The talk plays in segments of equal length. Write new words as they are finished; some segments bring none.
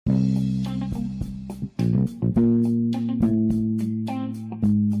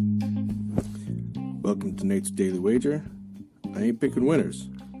Welcome to Nate's Daily Wager. I ain't picking winners,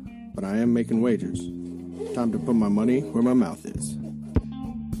 but I am making wagers. Time to put my money where my mouth is.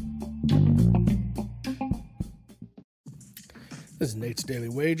 This is Nate's Daily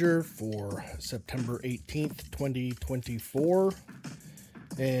Wager for September 18th, 2024.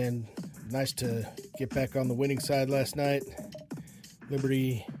 And nice to get back on the winning side last night.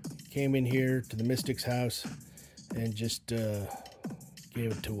 Liberty came in here to the Mystics' house and just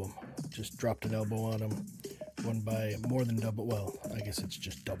gave it to them. Just dropped an elbow on them. Won by more than double. Well, I guess it's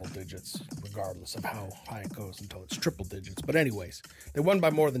just double digits, regardless of how high it goes until it's triple digits. But anyways, they won by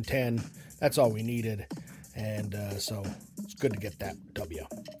more than 10. That's all we needed. And so it's good to get that W.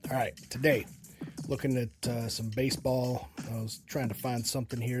 All right, today, looking at some baseball. I was trying to find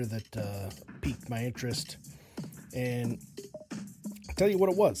something here that piqued my interest. And I'll tell you what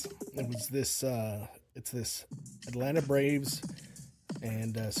it was. It was this, it's this Atlanta Braves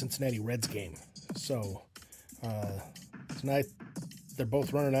and Cincinnati Reds game. So tonight they're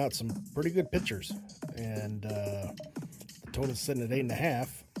both running out some pretty good pitchers, and the total's sitting at 8.5.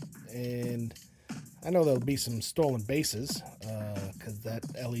 And I know there'll be some stolen bases because that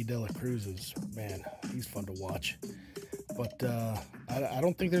Ellie De La Cruz is, man, he's fun to watch. But I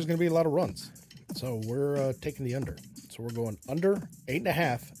don't think there's going to be a lot of runs, so we're taking the under. So we're going under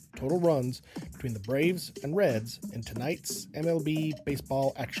 8.5 total runs between the Braves and Reds in tonight's MLB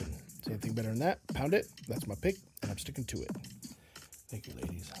baseball action. See anything better than that? Pound it. That's my pick, and I'm sticking to it. Thank you,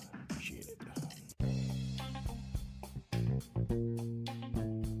 ladies. Appreciate it.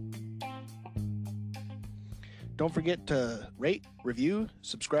 Don't forget to rate, review,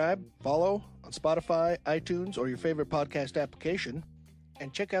 subscribe, follow on Spotify, iTunes, or your favorite podcast application,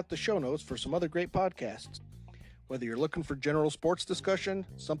 and check out the show notes for some other great podcasts. Whether you're looking for general sports discussion,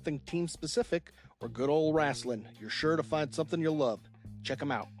 something team-specific, or good old wrestling, you're sure to find something you'll love. Check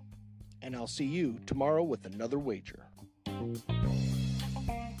them out. And I'll see you tomorrow with another wager.